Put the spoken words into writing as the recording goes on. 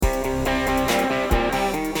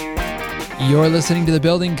You're listening to The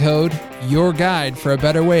Building Code, your guide for a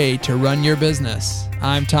better way to run your business.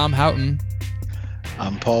 I'm Tom Houghton.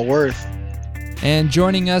 I'm Paul Worth. And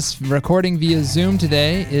joining us recording via Zoom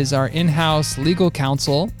today is our in-house legal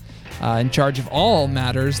counsel in charge of all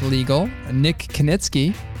matters legal, Nick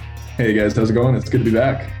Knihnisky. Hey guys, how's it going? It's good to be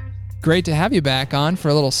back. Great to have you back on for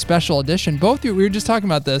a little special edition. We were just talking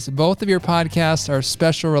about this. Both of your podcasts are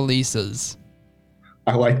special releases.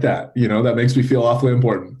 I like that. That makes me feel awfully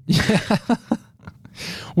important. Yeah.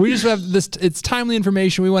 We just have this, it's timely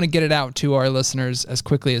information. We want to get it out to our listeners as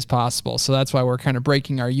quickly as possible. So that's why we're kind of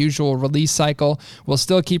breaking our usual release cycle. We'll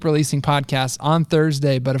still keep releasing podcasts on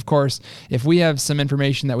Thursday, but of course, if we have some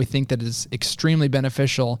information that we think that is extremely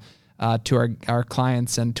beneficial to our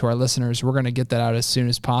clients and to our listeners, we're going to get that out as soon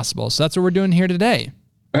as possible. So that's what we're doing here today.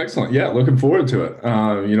 Excellent. Yeah, looking forward to it.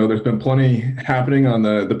 There's been plenty happening on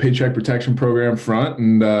the Paycheck Protection Program front,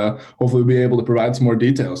 and hopefully we'll be able to provide some more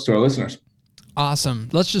details to our listeners. Awesome.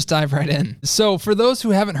 Let's just dive right in. So for those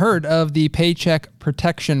who haven't heard of the Paycheck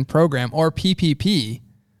Protection Program, or PPP,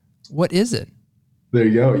 what is it? There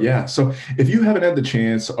you go. Yeah. So if you haven't had the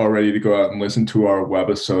chance already to go out and listen to our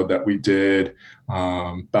webisode that we did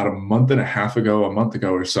about a month ago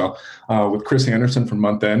or so with Chris Anderson from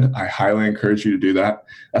Month End, I highly encourage you to do that.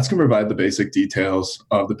 That's going to provide the basic details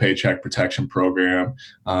of the Paycheck Protection Program.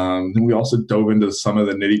 Then we also dove into some of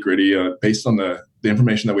the nitty gritty based on the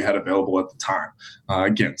information that we had available at the time.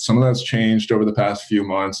 Again, some of that's changed over the past few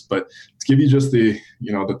months, but to give you just the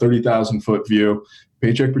 30,000 foot view,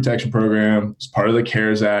 Paycheck Protection Program is part of the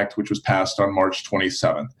CARES Act, which was passed on March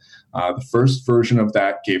 27th. The first version of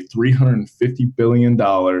that gave $350 billion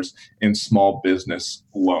in small business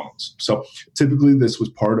loans. So typically this was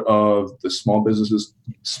part of the small business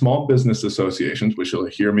associations, which you'll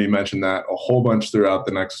hear me mention that a whole bunch throughout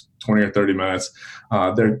the next 20 or 30 minutes,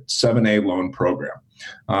 their 7A loan program.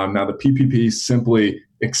 Now the PPP simply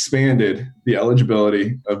expanded the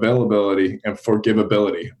eligibility, availability, and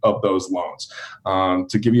forgivability of those loans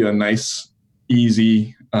to give you a nice,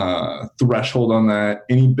 easy threshold on that.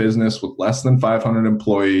 Any business with less than 500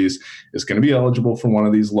 employees is going to be eligible for one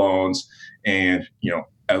of these loans. And,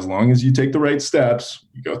 as long as you take the right steps,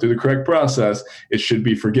 you go through the correct process, it should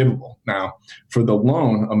be forgivable. Now, for the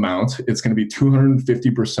loan amount, it's going to be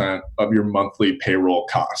 250% of your monthly payroll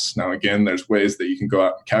costs. Now, again, there's ways that you can go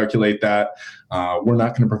out and calculate that. We're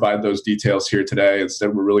not going to provide those details here today.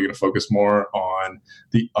 Instead, we're really going to focus more on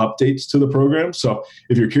the updates to the program. So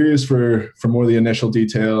if you're curious for more of the initial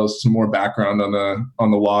details, some more background on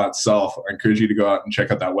the law itself, I encourage you to go out and check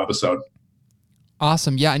out that webisode.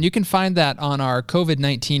 Awesome. Yeah. And you can find that on our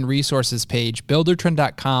COVID-19 resources page,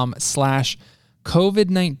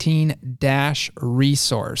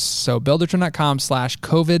 buildertrend.com/COVID-19-resource. So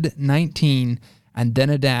buildertrend.com/COVID-19 and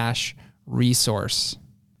then a dash resource.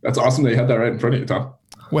 That's awesome that you had that right in front of you, Tom.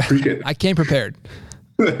 Well, appreciate it. I came prepared.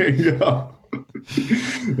 There you go.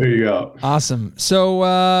 There you go. Awesome. So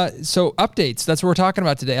updates, that's what we're talking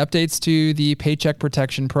about today. Updates to the Paycheck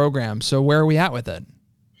Protection Program. So where are we at with it?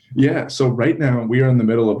 Yeah. So right now we are in the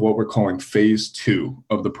middle of what we're calling phase 2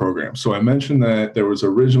 of the program. So I mentioned that there was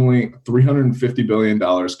originally $350 billion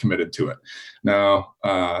committed to it. Now,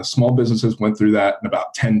 small businesses went through that in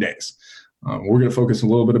about 10 days. We're going to focus a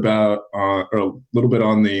little bit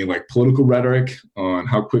on the political rhetoric on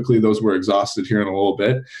how quickly those were exhausted here in a little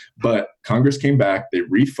bit. But Congress came back, they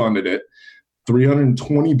refunded it,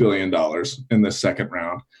 $320 billion in the second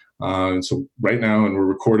round. So right now, and we're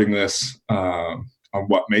recording this on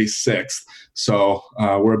May 6th. So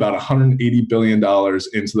we're about $180 billion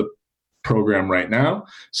into the program right now.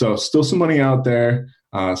 So still some money out there,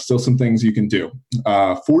 still some things you can do.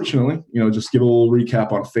 Fortunately, just give a little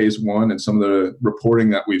recap on phase 1 and some of the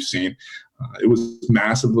reporting that we've seen. It was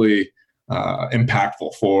massively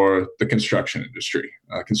impactful for the construction industry.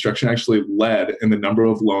 Construction actually led in the number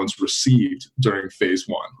of loans received during phase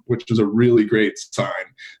 1, which was a really great sign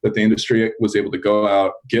that the industry was able to go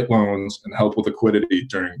out, get loans, and help with liquidity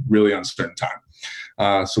during really uncertain time.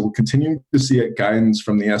 So we're continuing to see guidance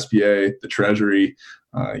from the SBA, the Treasury.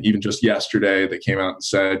 Even just yesterday, they came out and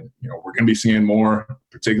said, we're going to be seeing more,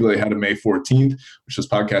 particularly ahead of May 14th, which this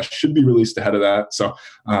podcast should be released ahead of that. So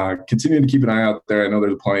continue to keep an eye out there. I know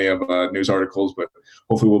there's plenty of news articles, but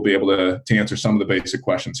hopefully we'll be able to answer some of the basic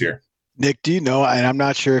questions here. Nick, do you know, and I'm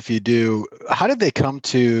not sure if you do, how did they come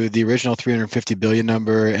to the original 350 billion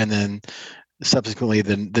number and then subsequently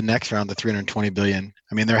the next round, the 320 billion?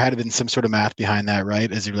 I mean, there had been some sort of math behind that,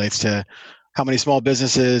 right, as it relates to how many small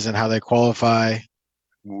businesses and how they qualify.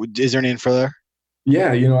 Is there any info there?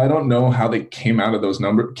 Yeah, I don't know how they came up with those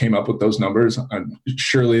numbers.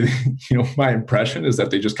 Surely, my impression is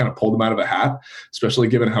that they just kind of pulled them out of a hat, especially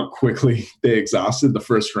given how quickly they exhausted the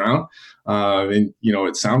first round. And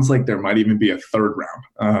it sounds like there might even be a third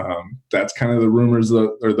round. That's kind of the rumors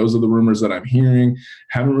or those are the rumors that I'm hearing.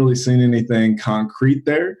 Haven't really seen anything concrete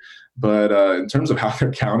there. But in terms of how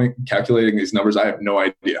they're calculating these numbers, I have no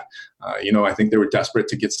idea. I think they were desperate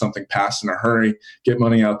to get something passed in a hurry, get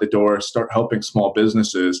money out the door, start helping small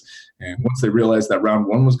businesses. And once they realized that round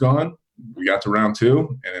one was gone, we got to round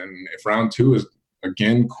two. And if round two is,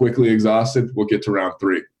 again, quickly exhausted, we'll get to round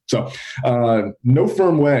three. So no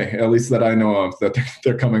firm way, at least that I know of, that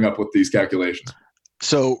they're coming up with these calculations.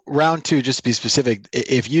 So round two, just to be specific,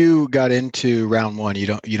 if you got into round one, you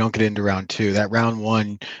don't get into round two. That round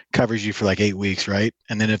one covers you for like 8 weeks, right?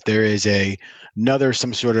 And then if there is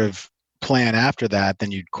some sort of plan after that, then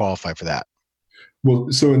you'd qualify for that.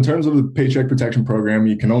 Well, so in terms of the Paycheck Protection Program,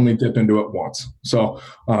 you can only dip into it once. So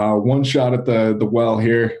one shot at the well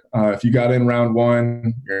here. If you got in round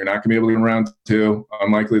one, you're not going to be able to get in round two.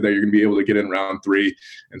 Unlikely that you're going to be able to get in round three,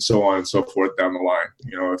 and so on and so forth down the line.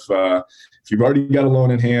 If you've already got a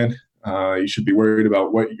loan in hand, you should be worried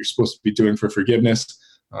about what you're supposed to be doing for forgiveness.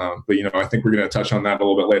 But I think we're going to touch on that a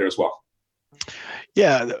little bit later as well.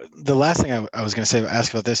 Yeah, the last thing I was going to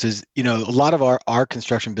ask about this is, a lot of our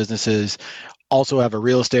construction businesses also have a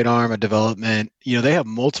real estate arm, a development. They have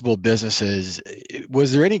multiple businesses.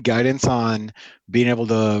 Was there any guidance on being able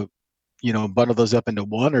to, bundle those up into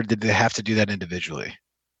one, or did they have to do that individually?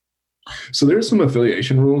 So there's some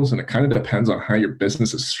affiliation rules, and it kind of depends on how your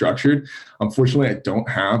business is structured. Unfortunately, I don't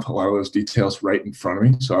have a lot of those details right in front of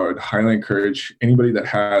me. So I would highly encourage anybody that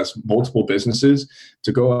has multiple businesses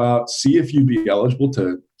to go out, see if you'd be eligible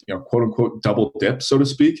to, quote unquote, double dip, so to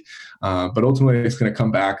speak. But ultimately, it's going to come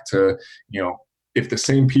back to, if the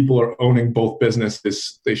same people are owning both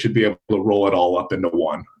businesses, they should be able to roll it all up into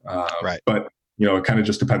one. Right. But, it kind of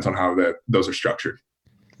just depends on how those are structured.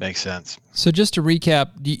 Makes sense. So just to recap,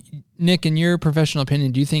 Nick, in your professional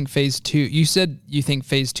opinion, do you think phase two, you said you think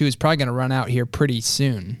phase two is probably going to run out here pretty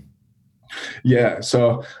soon? Yeah.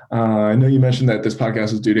 So I know you mentioned that this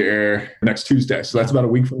podcast is due to air next Tuesday. So that's about a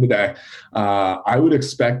week from today. I would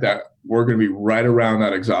expect that we're going to be right around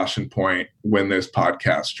that exhaustion point when this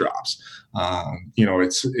podcast drops.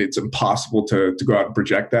 It's impossible to go out and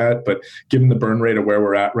project that, but given the burn rate of where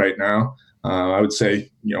we're at right now, I would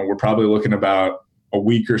say, we're probably looking about a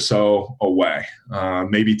week or so away,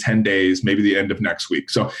 maybe 10 days, maybe the end of next week.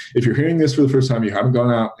 So if you're hearing this for the first time, you haven't gone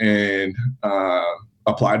out and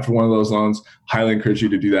applied for one of those loans, highly encourage you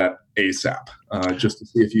to do that ASAP, just to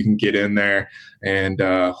see if you can get in there and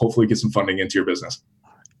hopefully get some funding into your business.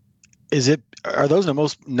 Are those the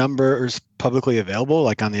most numbers publicly available,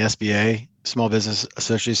 like on the SBA, Small Business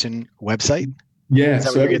Association website? Yeah.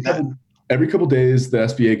 So every couple of days, the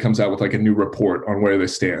SBA comes out with like a new report on where they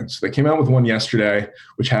stand. So they came out with one yesterday,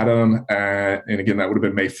 which had them at, and again, that would have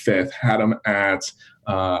been May 5th, had them at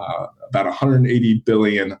about 180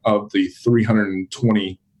 billion of the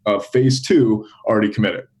 320 of phase two already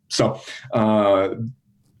committed. So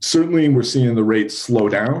certainly we're seeing the rates slow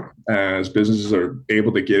down as businesses are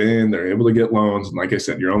able to get in, they're able to get loans. And like I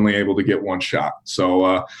said, you're only able to get one shot.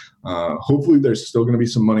 So hopefully there's still going to be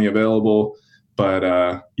some money available. But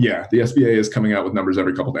the SBA is coming out with numbers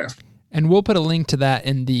every couple of days. And we'll put a link to that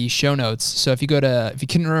in the show notes. So if you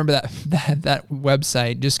couldn't remember that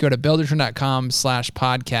website, just go to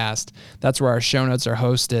buildertrend.com/podcast. That's where our show notes are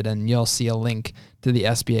hosted, and you'll see a link to the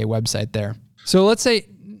SBA website there. So let's say,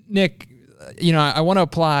 Nick, I want to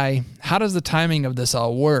apply. How does the timing of this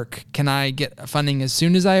all work? Can I get funding as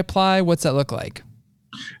soon as I apply? What's that look like?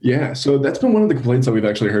 Yeah, so that's been one of the complaints that we've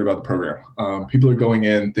actually heard about the program. People are going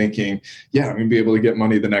in thinking, I'm going to be able to get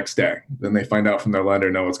money the next day. Then they find out from their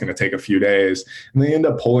lender, no, it's going to take a few days, and they end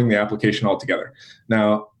up pulling the application altogether.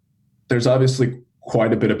 Now, there's obviously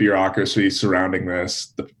quite a bit of bureaucracy surrounding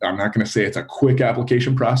this. I'm not going to say it's a quick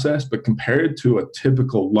application process, but compared to a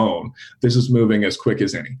typical loan, this is moving as quick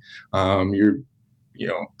as any. You're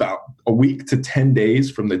about a week to 10 days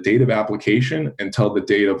from the date of application until the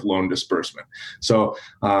date of loan disbursement. So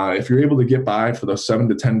if you're able to get by for those 7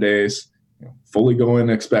 to 10 days, fully go in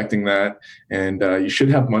expecting that, and you should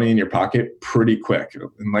have money in your pocket pretty quick.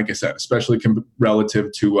 And like I said, especially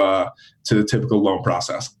relative to the typical loan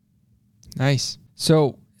process. Nice.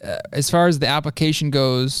 So as far as the application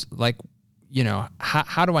goes,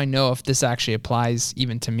 how do I know if this actually applies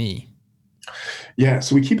even to me? Yeah,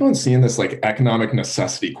 so we keep on seeing this like economic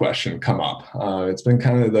necessity question come up. It's been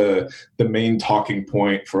kind of the main talking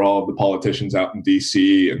point for all of the politicians out in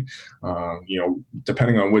DC, and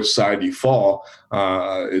depending on which side you fall,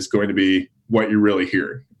 is going to be what you're really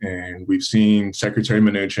hearing. And we've seen Secretary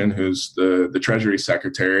Mnuchin, who's the Treasury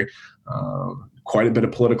Secretary, quite a bit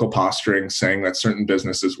of political posturing, saying that certain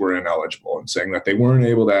businesses were ineligible and saying that they weren't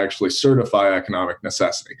able to actually certify economic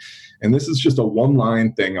necessity. And this is just a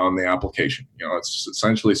one-line thing on the application. It's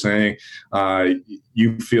essentially saying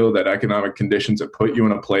you feel that economic conditions have put you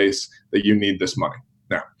in a place that you need this money.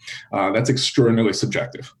 Now, that's extraordinarily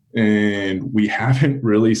subjective. And we haven't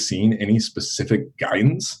really seen any specific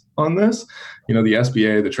guidance on this. The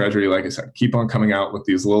SBA, the Treasury, like I said, keep on coming out with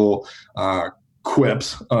these little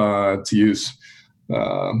quips, to use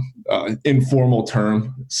informal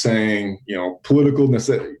term, saying, political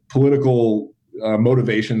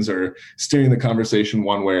motivations are steering the conversation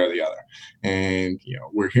one way or the other. And,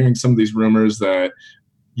 we're hearing some of these rumors that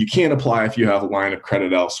you can't apply if you have a line of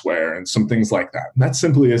credit elsewhere and some things like that. And that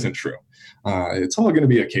simply isn't true. It's all going to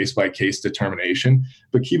be a case-by-case determination.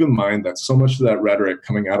 But keep in mind that so much of that rhetoric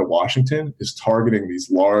coming out of Washington is targeting these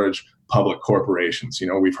large public corporations.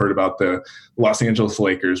 We've heard about the Los Angeles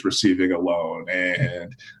Lakers receiving a loan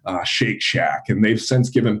and Shake Shack, and they've since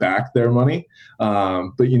given back their money.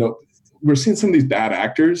 But, we're seeing some of these bad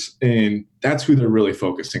actors, and that's who they're really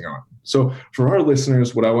focusing on. So for our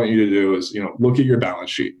listeners, what I want you to do is, look at your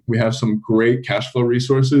balance sheet. We have some great cash flow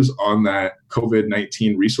resources on that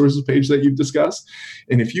COVID-19 resources page that you've discussed.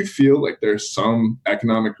 And if you feel like there's some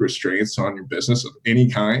economic restraints on your business of any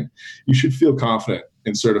kind, you should feel confident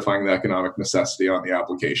in certifying the economic necessity on the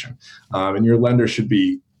application. And your lender should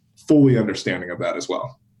be fully understanding of that as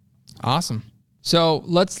well. Awesome. So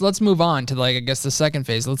let's move on to the second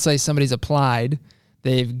phase. Let's say somebody's applied,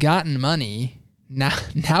 they've gotten money. Now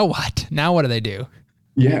what? Now what do they do?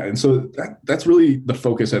 Yeah, and so that's really the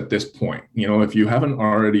focus at this point. If you haven't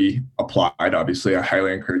already applied, obviously I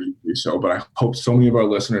highly encourage you to do so. But I hope so many of our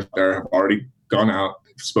listeners there have already gone out,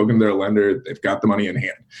 spoken to their lender, they've got the money in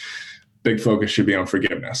hand. Big focus should be on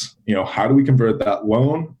forgiveness. How do we convert that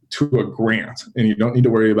loan to a grant? And you don't need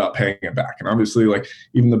to worry about paying it back. And obviously,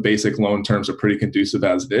 even the basic loan terms are pretty conducive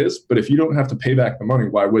as it is. But if you don't have to pay back the money,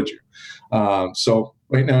 why would you? So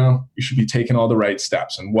right now, you should be taking all the right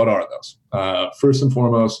steps. And what are those? First and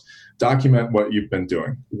foremost, document what you've been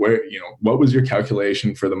doing. What was your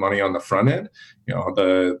calculation for the money on the front end?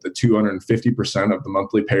 The 250% of the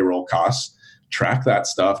monthly payroll costs. Track that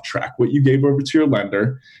stuff. Track what you gave over to your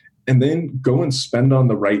lender. And then go and spend on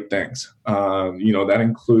the right things. That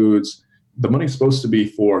includes the money's supposed to be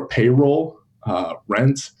for payroll,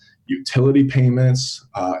 rent, utility payments,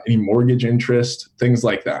 any mortgage interest, things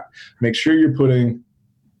like that. Make sure you're putting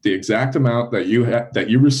the exact amount that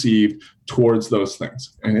you received towards those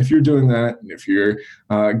things. And if you're doing that, and if you're,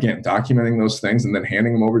 again, documenting those things and then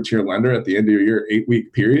handing them over to your lender at the end of your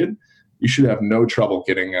 8-week period, you should have no trouble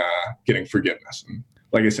getting forgiveness. And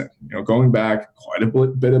like I said, going back, quite a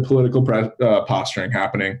bit of political posturing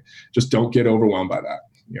happening. Just don't get overwhelmed by that.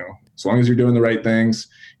 As long as you're doing the right things,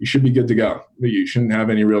 you should be good to go. You shouldn't have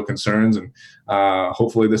any real concerns. And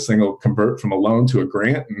hopefully this thing will convert from a loan to a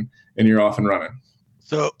grant and you're off and running.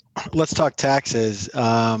 So let's talk taxes.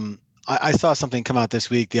 I saw something come out this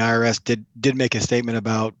week. The IRS did make a statement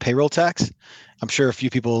about payroll tax. I'm sure a few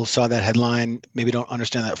people saw that headline, maybe don't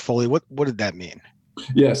understand that fully. What did that mean?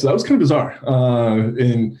 Yeah, so that was kind of bizarre.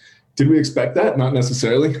 And did we expect that? Not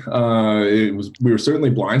necessarily. We were certainly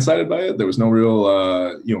blindsided by it. There was no real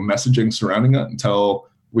messaging surrounding it until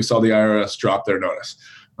we saw the IRS drop their notice.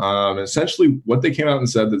 Essentially, what they came out and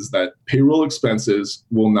said is that payroll expenses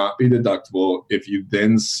will not be deductible if you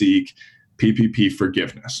then seek PPP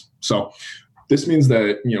forgiveness. So this means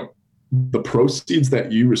that the proceeds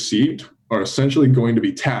that you received are essentially going to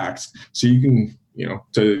be taxed. So you can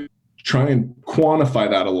to try and quantify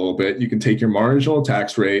that a little bit, you can take your marginal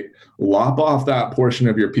tax rate, lop off that portion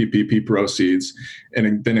of your PPP proceeds,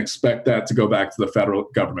 and then expect that to go back to the federal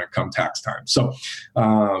government come tax time. So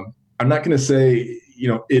I'm not going to say,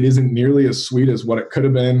 it isn't nearly as sweet as what it could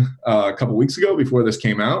have been a couple weeks ago before this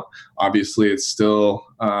came out. Obviously, it's still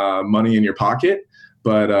money in your pocket,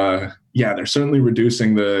 but they're certainly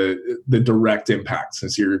reducing the direct impact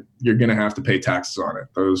since you're going to have to pay taxes on it.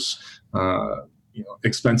 Those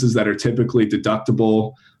expenses that are typically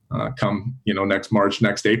deductible come next March,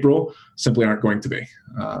 next April, simply aren't going to be.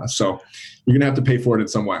 So you're going to have to pay for it in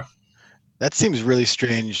some way. That seems really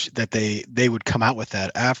strange that they would come out with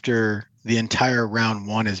that after the entire round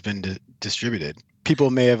one has been distributed.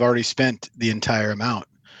 People may have already spent the entire amount.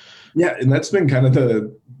 Yeah, and that's been kind of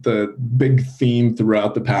the big theme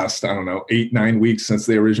throughout the past, 8-9 weeks since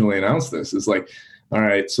they originally announced this. Is like, all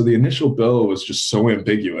right, so the initial bill was just so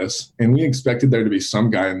ambiguous, and we expected there to be some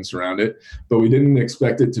guidance around it, but we didn't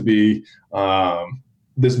expect it to be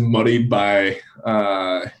this muddied by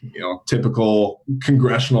typical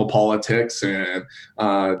congressional politics and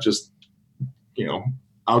just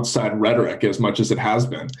outside rhetoric as much as it has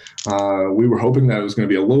been. We were hoping that it was going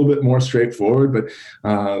to be a little bit more straightforward, but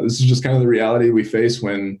this is just kind of the reality we face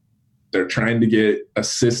when they're trying to get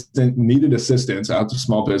needed assistance out to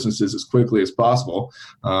small businesses as quickly as possible.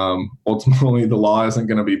 Ultimately, the law isn't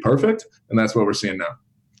going to be perfect, and that's what we're seeing now.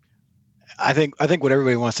 I think what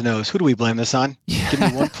everybody wants to know is, who do we blame this on? Give me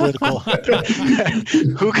one political.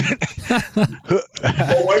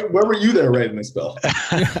 Where were you there writing this bill?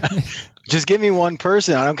 Just give me one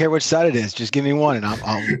person. I don't care which side it is. Just give me one, and I'll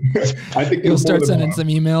I think you'll start sending some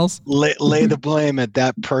emails. Lay the blame at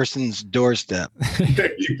that person's doorstep.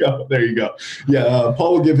 There you go. Yeah,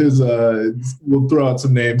 Paul will give his. We'll throw out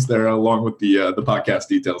some names there along with the podcast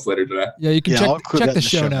details later today. Yeah, you can check the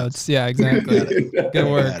show notes. Yeah, exactly.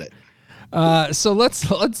 Good work. So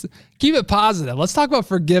let's keep it positive. Let's talk about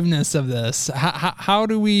forgiveness of this. How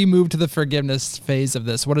do we move to the forgiveness phase of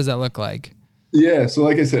this? What does that look like? Yeah. So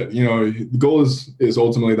like I said, the goal is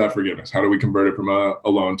ultimately that forgiveness. How do we convert it from a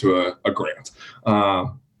loan to a grant?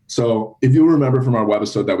 So if you remember from our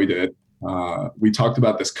webisode that we did, we talked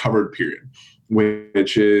about this covered period,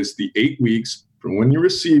 which is the 8 weeks from when you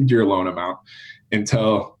received your loan amount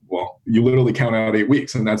until, you literally count out 8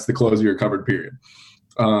 weeks, and that's the close of your covered period.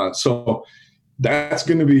 So that's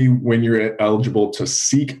going to be when you're eligible to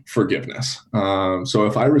seek forgiveness. So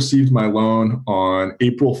if I received my loan on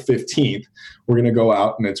April 15th, we're going to go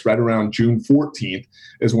out, and it's right around June 14th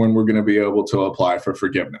is when we're going to be able to apply for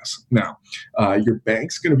forgiveness. Now, your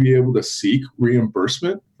bank's going to be able to seek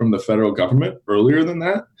reimbursement from the federal government earlier than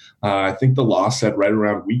that. I think the law said right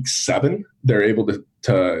around week 7, they're able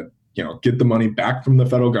to get the money back from the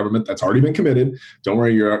federal government that's already been committed. Don't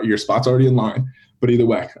worry, your spot's already in line. But either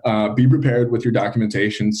way, be prepared with your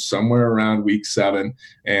documentation somewhere around week 7.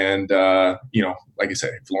 And, like I say,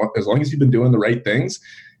 as long as you've been doing the right things,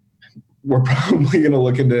 we'll probably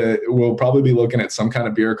be looking at some kind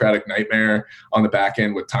of bureaucratic nightmare on the back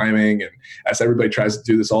end with timing, and as everybody tries to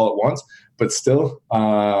do this all at once. But still,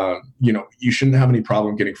 you shouldn't have any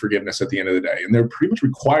problem getting forgiveness at the end of the day. And they're pretty much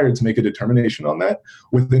required to make a determination on that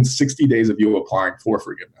within 60 days of you applying for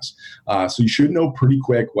forgiveness. So you should know pretty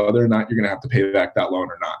quick whether or not you're going to have to pay back that loan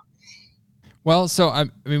or not. Well, so I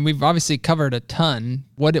mean, we've obviously covered a ton.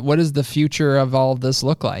 What does the future of all of this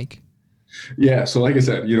look like? Yeah. So like I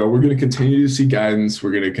said, we're going to continue to see guidance.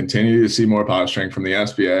 We're going to continue to see more posturing from the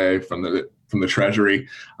SBA, from the Treasury.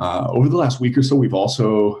 Over the last week or so, we've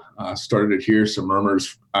also started to hear some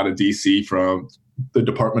murmurs out of DC from the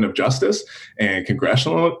Department of Justice and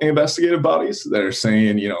congressional investigative bodies that are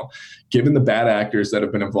saying, given the bad actors that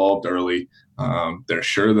have been involved early, they're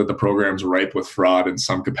sure that the program's ripe with fraud in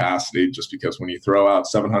some capacity, just because when you throw out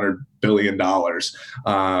 $700 billion,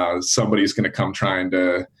 somebody's going to come trying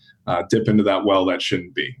to dip into that well that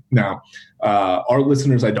shouldn't be. Now, our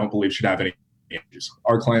listeners, I don't believe, should have any issues.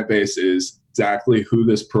 Our client base is exactly who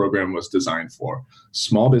this program was designed for.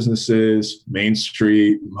 Small businesses, Main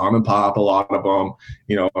Street, mom and pop, a lot of them.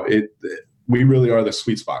 We really are the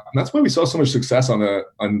sweet spot. And that's why we saw so much success on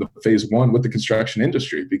the phase 1 with the construction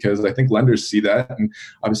industry, because I think lenders see that. And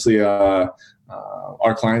obviously,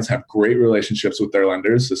 our clients have great relationships with their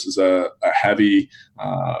lenders. This is a heavy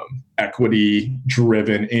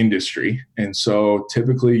equity-driven industry. And so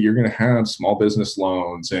typically you're going to have small business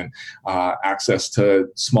loans and access to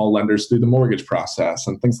small lenders through the mortgage process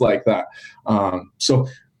and things like that. So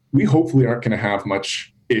we hopefully aren't going to have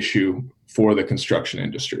much issue for the construction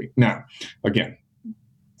industry. Now, again,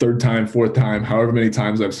 3rd time, 4th time, however many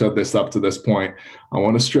times I've said this up to this point, I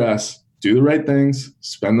want to stress, do the right things,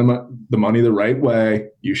 spend the money the right way.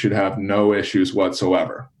 You should have no issues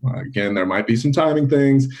whatsoever. Again, there might be some timing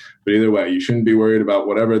things, but either way, you shouldn't be worried about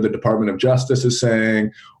whatever the Department of Justice is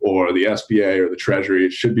saying or the SBA or the Treasury.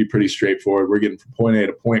 It should be pretty straightforward. We're getting from point A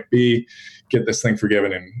to point B, get this thing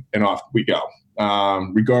forgiven, and off we go.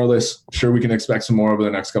 Regardless, sure, we can expect some more over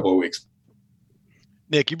the next couple of weeks.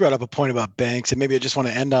 Nick, you brought up a point about banks, and maybe I just want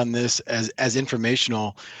to end on this as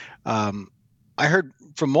informational. I heard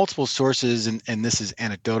from multiple sources, and this is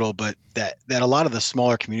anecdotal, but that a lot of the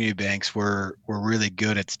smaller community banks were really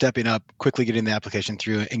good at stepping up, quickly getting the application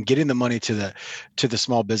through, and getting the money to the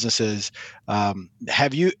small businesses.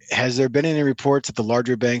 Has there been any reports that the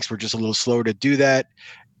larger banks were just a little slower to do that?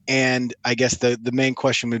 And I guess the main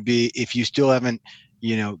question would be, if you still haven't,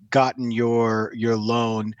 gotten your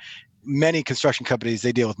loan. Many construction companies,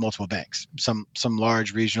 they deal with multiple banks, some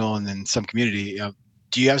large, regional, and then some community.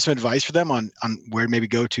 Do you have some advice for them on where to maybe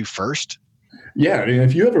go to first? Yeah, I mean,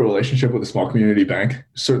 if you have a relationship with a small community bank,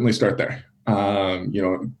 certainly start there.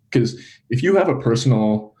 Because if you have a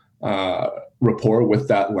personal rapport with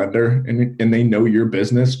that lender and they know your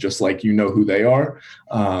business just like you know who they are,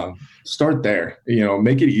 start there.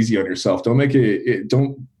 Make it easy on yourself. Don't make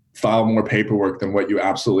don't file more paperwork than what you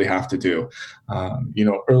absolutely have to do.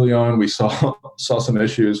 Early on we saw some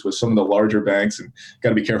issues with some of the larger banks, and got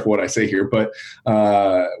to be careful what I say here, but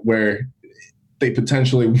where they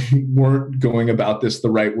potentially weren't going about this the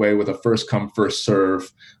right way with a first come, first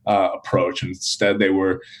serve approach. Instead, they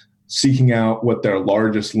were seeking out what their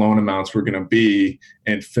largest loan amounts were going to be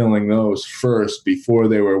and filling those first before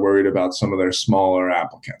they were worried about some of their smaller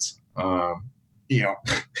applicants.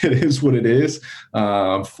 It is what it is.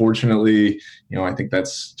 Unfortunately, I think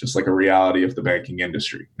that's just like a reality of the banking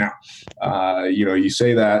industry. Now, you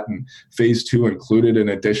say that, and phase 2 included an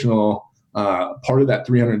additional part of that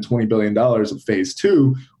 $320 billion of phase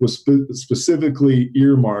 2 was specifically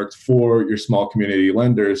earmarked for your small community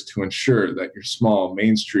lenders to ensure that your small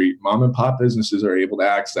Main Street mom and pop businesses are able to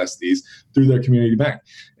access these through their community bank.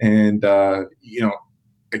 And,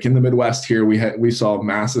 like in the Midwest here, we saw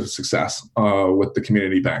massive success with the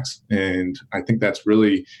community banks. And I think that's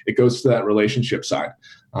really, it goes to that relationship side.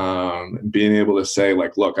 Being able to say,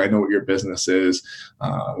 like, look, I know what your business is.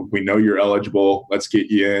 We know you're eligible. Let's get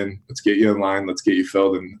you in. Let's get you in line. Let's get you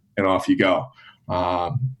filled, and off you go.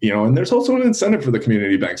 And there's also an incentive for the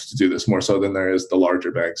community banks to do this more so than there is the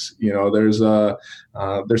larger banks. There's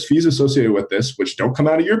fees associated with this, which don't come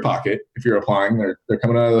out of your pocket if you're applying. They're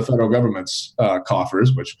coming out of the federal government's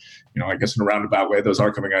coffers, which, I guess in a roundabout way, those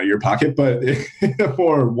are coming out of your pocket, but in a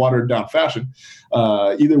more watered down fashion.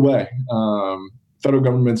 Either way, federal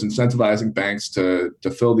government's incentivizing banks to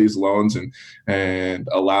fill these loans and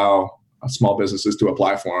allow small businesses to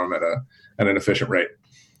apply for them at an efficient rate.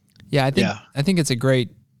 Yeah, I think it's a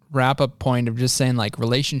great wrap-up point of just saying, like,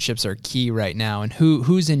 relationships are key right now, and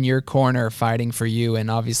who's in your corner fighting for you. And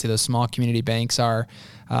obviously those small community banks are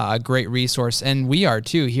a great resource, and we are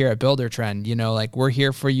too here at Buildertrend. We're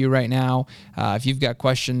here for you right now. If you've got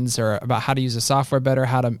questions or about how to use the software better,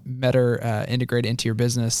 how to better integrate it into your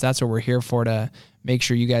business, that's what we're here for, to make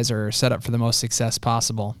sure you guys are set up for the most success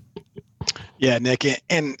possible. Yeah, Nick,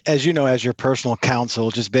 and as you know, as your personal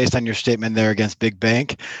counsel, just based on your statement there against Big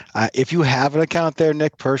Bank, if you have an account there,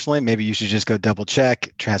 Nick, personally, maybe you should just go double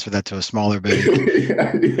check, transfer that to a smaller bank.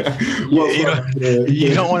 Well,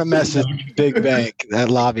 you don't want to mess with Big Bank,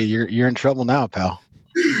 that lobby. You're in trouble now, pal.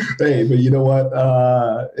 Hey, but you know what?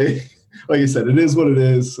 Like you said, it is what it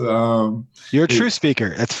is. You're a true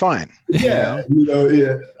speaker. That's fine. Yeah,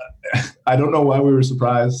 yeah. I don't know why we were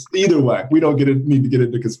surprised. Either way, we don't need to get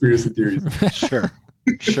into conspiracy theories. Sure.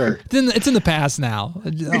 It's in the past now.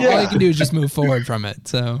 All you can do is just move forward from it.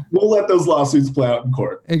 So we'll let those lawsuits play out in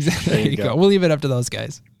court. Exactly. There you go. We'll leave it up to those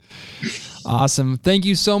guys. Awesome. Thank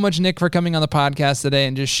you so much, Nick, for coming on the podcast today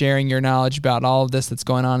and just sharing your knowledge about all of this that's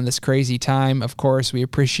going on in this crazy time. Of course, we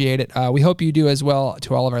appreciate it. We hope you do as well.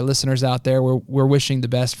 To all of our listeners out there, we're wishing the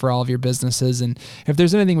best for all of your businesses. And if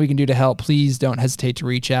there's anything we can do to help, please don't hesitate to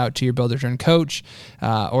reach out to your Buildertrend coach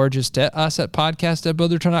or just at us at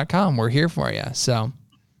podcast@buildertrend.com. We're here for you. So.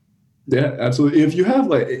 Yeah, absolutely. If you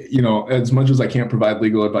have, as much as I can't provide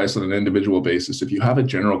legal advice on an individual basis, if you have a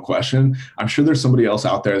general question, I'm sure there's somebody else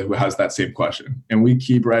out there who has that same question. And we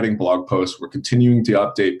keep writing blog posts. We're continuing to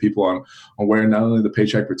update people on where not only the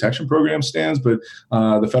Paycheck Protection Program stands, but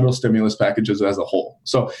the federal stimulus packages as a whole.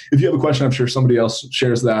 So if you have a question, I'm sure somebody else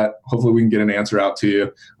shares that. Hopefully we can get an answer out to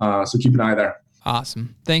you. So keep an eye there.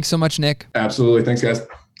 Awesome. Thanks so much, Nick. Absolutely. Thanks, guys.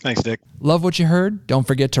 Thanks, Dick. Love what you heard? Don't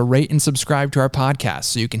forget to rate and subscribe to our podcast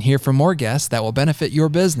so you can hear from more guests that will benefit your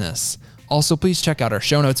business. Also, please check out our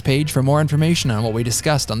show notes page for more information on what we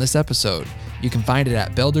discussed on this episode. You can find it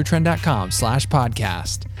at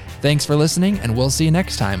buildertrend.com/podcast. Thanks for listening, and we'll see you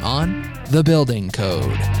next time on The Building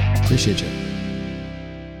Code. Appreciate you.